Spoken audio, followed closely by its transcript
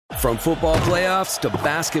From football playoffs to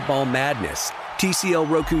basketball madness, TCL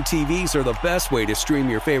Roku TVs are the best way to stream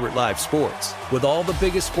your favorite live sports. With all the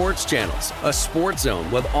biggest sports channels, a sports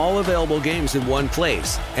zone with all available games in one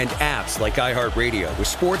place, and apps like iHeartRadio with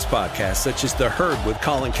sports podcasts such as The Herd with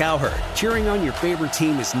Colin Cowherd. Cheering on your favorite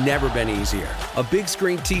team has never been easier. A big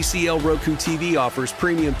screen TCL Roku TV offers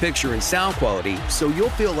premium picture and sound quality, so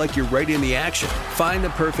you'll feel like you're right in the action. Find the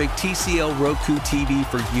perfect TCL Roku TV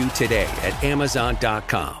for you today at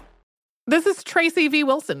Amazon.com. This is Tracy V.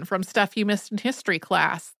 Wilson from Stuff You Missed in History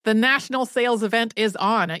class. The national sales event is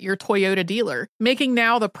on at your Toyota dealer, making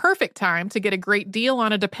now the perfect time to get a great deal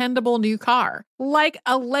on a dependable new car. Like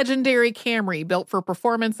a legendary Camry built for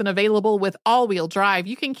performance and available with all-wheel drive,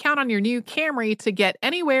 you can count on your new Camry to get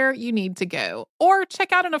anywhere you need to go. Or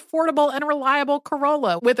check out an affordable and reliable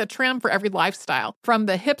Corolla with a trim for every lifestyle. From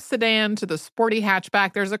the hip sedan to the sporty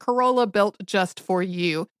hatchback, there's a Corolla built just for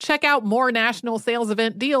you. Check out more national sales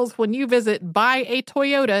event deals when you visit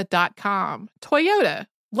buyatoyota.com. Toyota,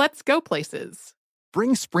 let's go places.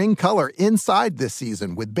 Bring spring color inside this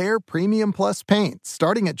season with Behr Premium Plus paint,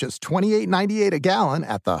 starting at just $28.98 a gallon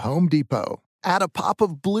at the Home Depot. Add a pop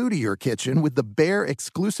of blue to your kitchen with the Behr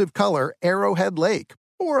exclusive color Arrowhead Lake,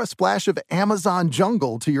 or a splash of Amazon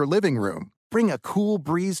Jungle to your living room. Bring a cool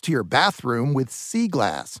breeze to your bathroom with Sea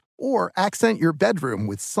Glass, or accent your bedroom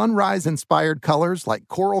with sunrise-inspired colors like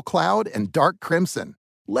Coral Cloud and Dark Crimson.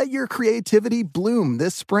 Let your creativity bloom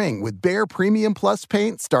this spring with Behr Premium Plus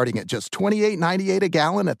paint starting at just $28.98 a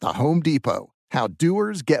gallon at the Home Depot. How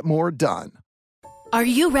doers get more done. Are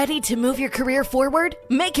you ready to move your career forward?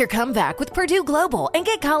 Make your comeback with Purdue Global and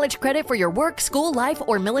get college credit for your work, school, life,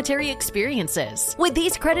 or military experiences. With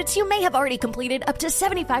these credits, you may have already completed up to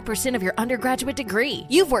 75% of your undergraduate degree.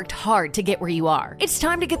 You've worked hard to get where you are. It's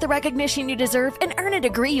time to get the recognition you deserve and earn a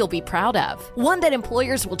degree you'll be proud of. One that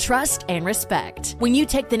employers will trust and respect. When you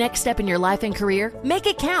take the next step in your life and career, make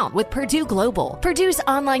it count with Purdue Global, Purdue's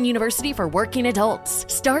online university for working adults.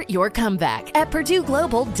 Start your comeback at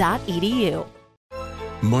purdueglobal.edu.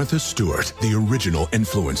 Martha Stewart, the original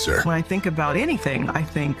influencer. When I think about anything, I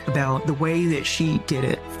think about the way that she did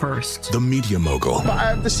it first. The media mogul.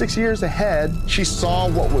 5 to 6 years ahead, she saw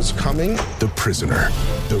what was coming. The prisoner.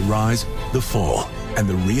 The rise, the fall, and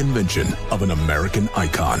the reinvention of an American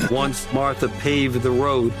icon. Once Martha paved the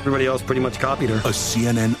road, everybody else pretty much copied her. A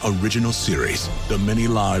CNN original series, The Many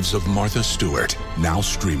Lives of Martha Stewart, now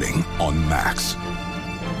streaming on Max.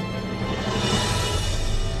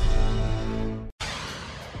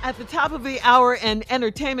 At the top of the hour in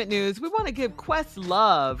entertainment news, we want to give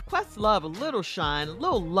Questlove a little shine, a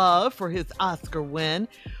little love for his Oscar win.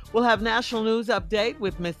 We'll have national news update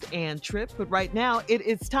with Miss Ann Tripp, but right now it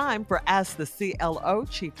is time for Ask the CLO,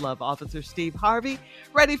 Chief Love Officer Steve Harvey.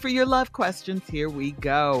 Ready for your love questions? Here we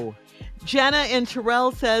go. Jenna in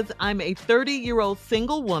Terrell says, I'm a 30-year-old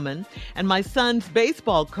single woman, and my son's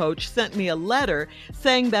baseball coach sent me a letter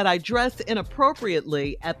saying that I dress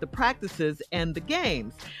inappropriately at the practices and the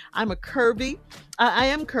games. I am curvy,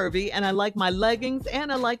 and I like my leggings,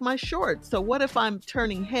 and I like my shorts. So what if I'm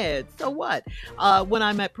turning heads? So what? When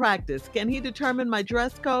I'm at practice, can he determine my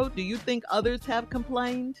dress code? Do you think others have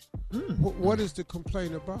complained? What is the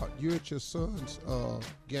complaint about? You're at your son's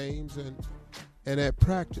games and at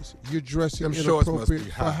practice, you're dressing inappropriate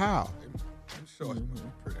for how? I'm sure it must be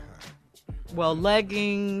pretty high. Well,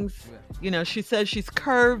 leggings, she says she's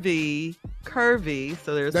curvy,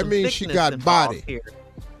 so there's that some means she got involved body. Here.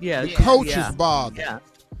 Yeah, the coach is bothered. Yeah.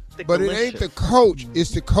 But it ain't the coach, it's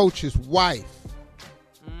the coach's wife.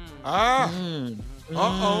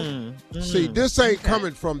 See, this ain't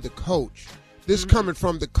coming from the coach. This coming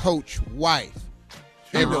from the coach wife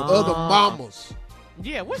and the other mamas.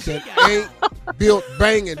 Yeah, what she that got? ain't built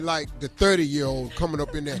banging like the 30-year-old coming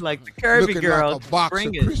up in there, like the curvy looking girl, like a box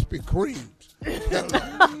of Krispy Kremes.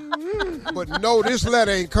 But no, this letter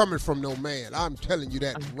ain't coming from no man. I'm telling you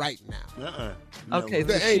that right now. Okay,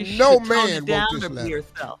 there so ain't no man wrote this letter.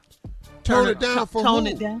 Yourself. Tone it down for tone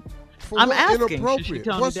who? it down. For I'm what? asking. Inappropriate. Should she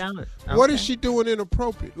tone it down? Okay. What is she doing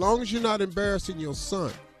inappropriate? Long as you're not embarrassing your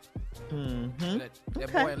son. Mm-hmm.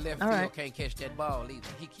 That boy in left field can't catch that ball either.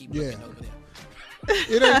 He keep looking over there.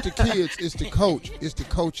 It ain't the kids, it's the coach. It's the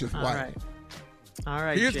coach's wife. All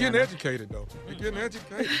right. He is Jenna. getting educated, though. He's getting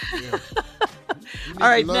educated. Yeah. All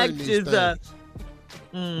right, next is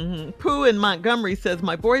Pooh in Montgomery says,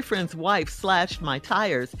 my boyfriend's wife slashed my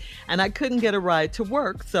tires and I couldn't get a ride to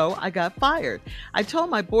work, so I got fired. I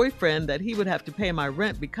told my boyfriend that he would have to pay my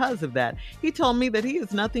rent because of that. He told me that he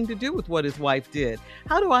has nothing to do with what his wife did.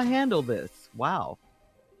 How do I handle this? Wow.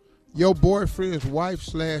 Your boyfriend's wife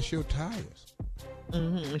slashed your tires.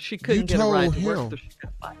 She couldn't get a ride to work, so she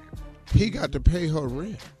got fired. He got to pay her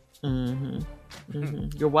rent.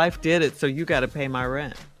 Your wife did it, so you got to pay my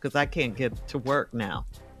rent because I can't get to work now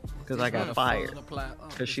because I got fired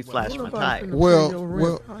because she slashed my tire.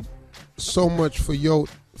 Well, so much for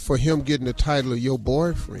him getting the title of your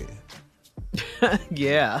boyfriend.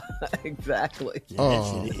 Yeah, exactly.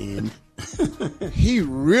 He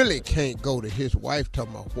really can't go to his wife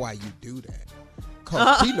talking about why you do that,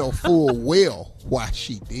 because he know full well why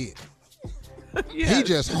she did it. He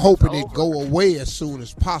just hoping it go away as soon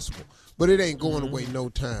as possible, but it ain't going away no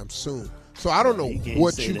time soon. So I don't know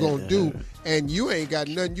what you gonna do, and you ain't got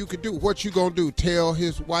nothing you can do. What you gonna do? Tell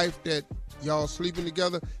his wife that y'all sleeping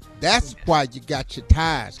together? That's why you got your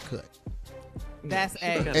ties cut. That's A.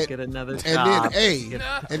 And, get another job.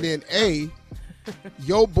 And then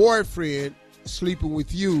your boyfriend sleeping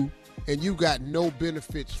with you, and you got no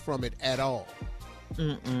benefits from it at all.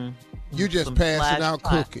 You just Some passing out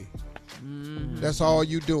flash cookie. That's all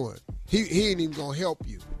you doing. He ain't even gonna help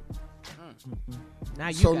you. Now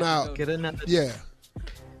you get another. Yeah.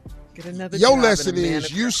 Get another. Your job lesson and a is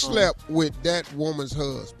you manager slept with that woman's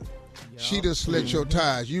husband. She just slit your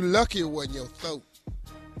ties. You lucky it wasn't your throat.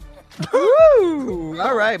 Woo!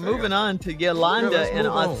 All right, moving on to Yolanda and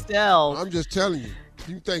Austell. I'm just telling you.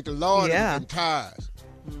 You think the Lord is in ties.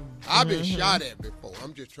 I've been shot at before.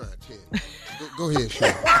 I'm just trying to tell you. Go ahead,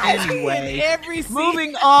 Sean. Anyway,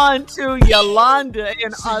 moving on to Yolanda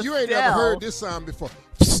and Austell. You ain't never heard this sound before.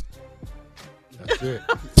 That's it.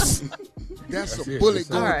 That's a bullet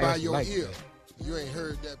going by your ear. You ain't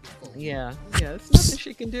heard that before. Yeah, it's nothing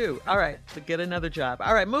she can do. All right, so get another job.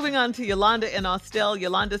 All right, moving on to Yolanda and Austell.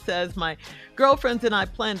 Yolanda says, my girlfriends and I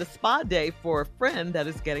planned a spa day for a friend that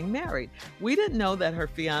is getting married. We didn't know that her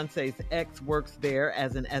fiance's ex works there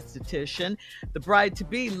as an esthetician. The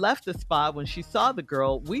bride-to-be left the spa when she saw the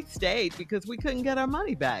girl. We stayed because we couldn't get our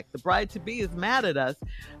money back. The bride-to-be is mad at us,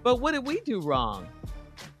 but what did we do wrong?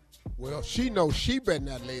 Well, she knows she better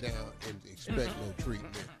not lay down and expect no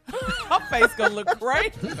treatment. Her face gonna look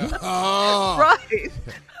great. Right.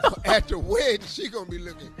 At the wedding, she gonna be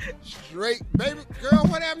looking straight. Baby girl,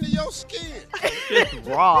 what happened to your skin? Just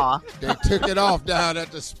raw. They took it off down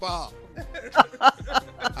at the spa.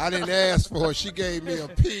 I didn't ask for it. She gave me a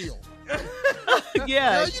peel.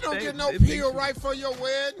 Yeah. Girl, you don't get no peel right for your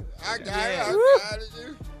wedding. I got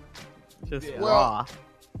it. Just raw.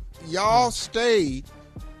 Y'all stayed.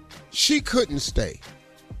 She couldn't stay.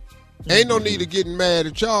 Ain't no need of getting mad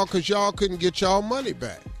at y'all because y'all couldn't get y'all money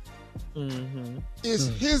back. It's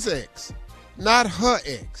his ex, not her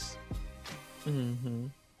ex.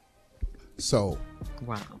 So,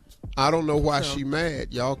 wow. I don't know why she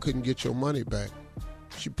mad. Y'all couldn't get your money back.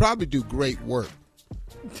 She probably do great work.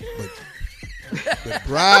 But the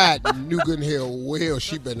bride knew good and hell well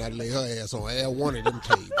she better not lay her ass on one of them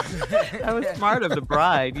tables. That was smart of the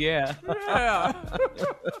bride, yeah.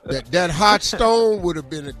 That hot stone would have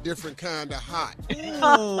been a different kind of hot.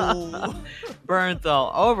 Burns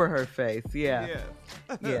all over her face, yeah.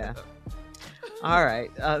 All right.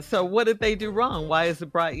 So what did they do wrong? Why is the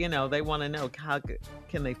bride, they want to know, how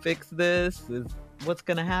can they fix this? What's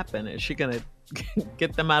going to happen? Is she going to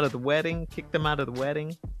get them out of the wedding, kick them out of the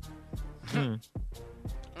wedding?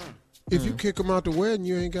 If you kick them out the wedding,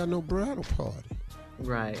 you ain't got no bridal party.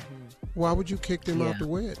 Right. Why would you kick them out the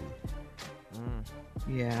wedding?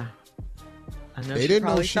 Yeah. I know they she didn't know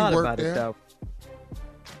probably she thought worked about there. it, though.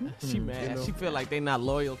 She mad. She feel like they not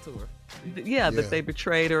loyal to her. Yeah, that they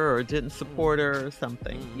betrayed her or didn't support her or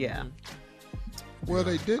something. Yeah. Well,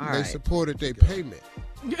 they didn't. All They right. supported their payment.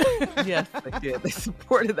 Yes, they did. They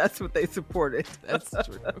supported. That's what they supported. That's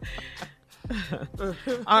true.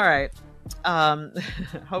 All right.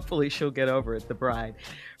 Hopefully she'll get over it, the bride.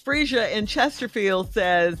 Frisia in Chesterfield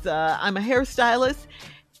says, I'm a hairstylist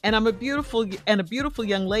and a beautiful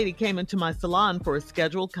young lady came into my salon for a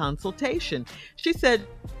scheduled consultation. She said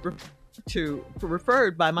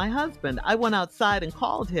referred by my husband. I went outside and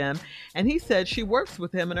called him and he said she works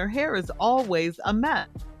with him and her hair is always a mess.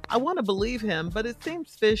 I want to believe him, but it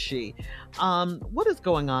seems fishy. What is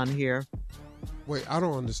going on here? Wait, I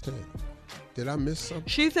don't understand. Did I miss something?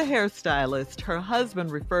 She's a hairstylist. Her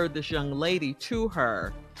husband referred this young lady to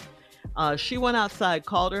her. She went outside,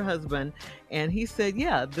 called her husband, and he said,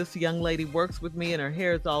 yeah, this young lady works with me and her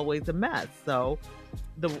hair is always a mess. So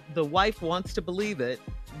the wife wants to believe it,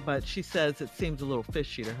 but she says it seems a little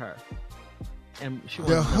fishy to her. And she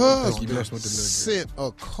the husband sent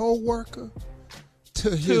a co-worker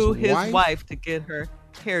to his wife to get her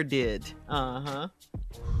hair did.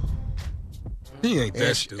 He ain't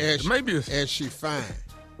that stupid. And she fine.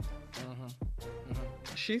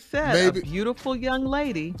 She said, a beautiful young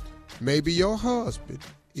lady. Maybe your husband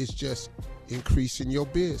is just increasing your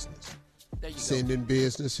business. sending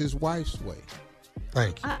business his wife's way.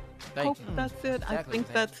 Thank you. I hope that's it. I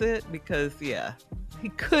think that's it because, he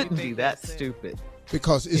couldn't be that stupid.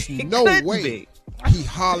 Because it's no way he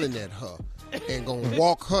hollering at her and gonna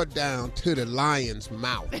walk her down to the lion's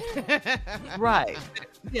mouth. Right.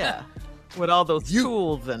 Yeah. With all those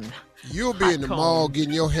tools and you'll be in the mall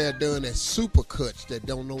getting your hair done at Supercuts that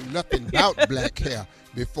don't know nothing about black hair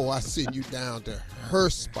before I send you down to her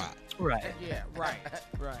spot. Right. Yeah,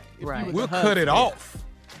 right. We'll cut it off.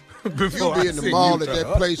 You'll be in the mall at that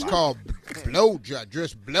place called Blow Dry.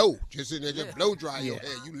 Just blow. Just in there, just blow dry your hair.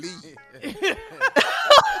 You leave.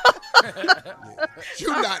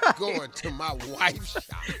 You're not going to my wife's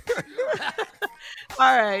shop.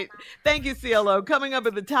 All right. Thank you, CLO. Coming up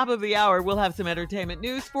at the top of the hour, we'll have some entertainment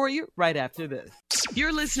news for you right after this.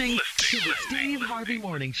 You're listening to the Steve Harvey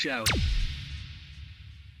Morning Show.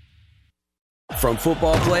 From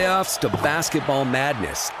football playoffs to basketball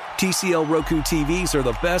madness, TCL Roku TVs are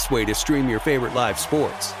the best way to stream your favorite live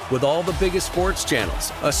sports. With all the biggest sports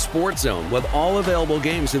channels, a sports zone with all available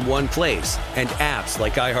games in one place, and apps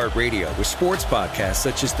like iHeartRadio with sports podcasts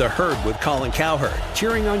such as The Herd with Colin Cowherd.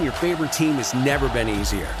 Cheering on your favorite team has never been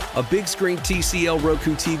easier. A big screen TCL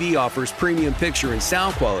Roku TV offers premium picture and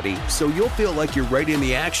sound quality, so you'll feel like you're right in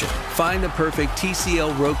the action. Find the perfect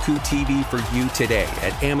TCL Roku TV for you today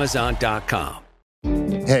at Amazon.com.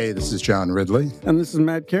 Hey, this is John Ridley. And this is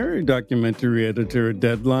Matt Carey, documentary editor at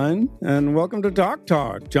Deadline. And welcome to Doc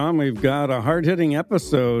Talk. John, we've got a hard-hitting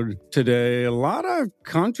episode today. A lot of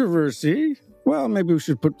controversy. Well, maybe we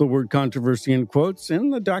should put the word controversy in quotes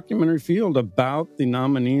in the documentary field about the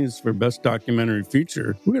nominees for Best Documentary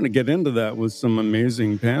Feature. We're going to get into that with some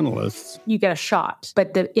amazing panelists. You get a shot,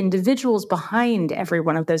 but the individuals behind every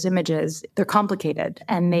one of those images, they're complicated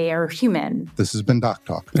and they are human. This has been Doc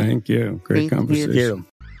Talk. Thank you. Great conversation. Thank you.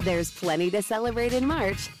 There's plenty to celebrate in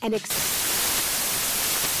March and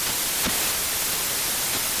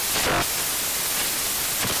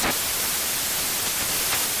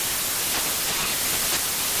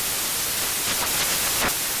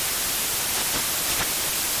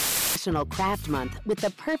National Craft Month with the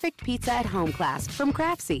perfect pizza at home class from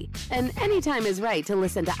Craftsy. And anytime is right to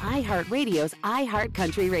listen to iHeartRadio's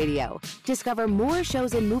iHeartCountry Radio. Discover more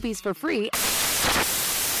shows and movies for free.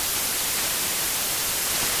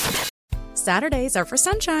 Saturdays are for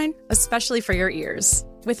sunshine, especially for your ears.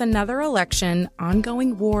 With another election,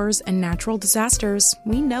 ongoing wars, and natural disasters,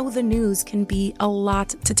 we know the news can be a lot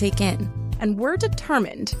to take in. And we're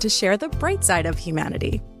determined to share the bright side of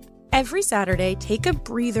humanity. Every Saturday, take a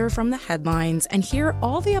breather from the headlines and hear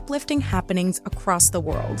all the uplifting happenings across the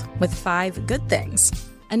world with 5 Good Things,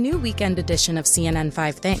 a new weekend edition of CNN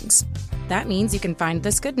 5 Things. That means you can find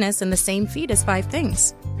this goodness in the same feed as 5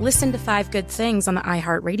 Things. Listen to 5 Good Things on the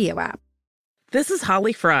iHeartRadio app. This is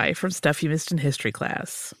Holly Fry from Stuff You Missed in History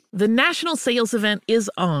Class. The national sales event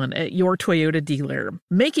is on at your Toyota dealer,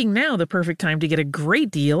 making now the perfect time to get a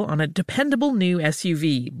great deal on a dependable new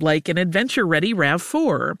SUV, like an adventure-ready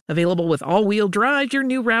RAV4. Available with all-wheel drive, your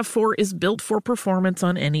new RAV4 is built for performance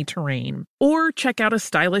on any terrain. Or check out a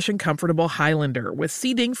stylish and comfortable Highlander with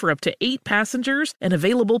seating for up to 8 passengers and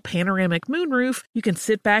available panoramic moonroof. You can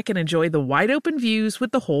sit back and enjoy the wide-open views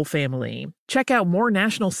with the whole family. Check out more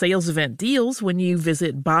national sales event deals when you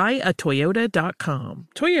visit buyatoyota.com.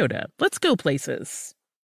 Toyota, let's go places.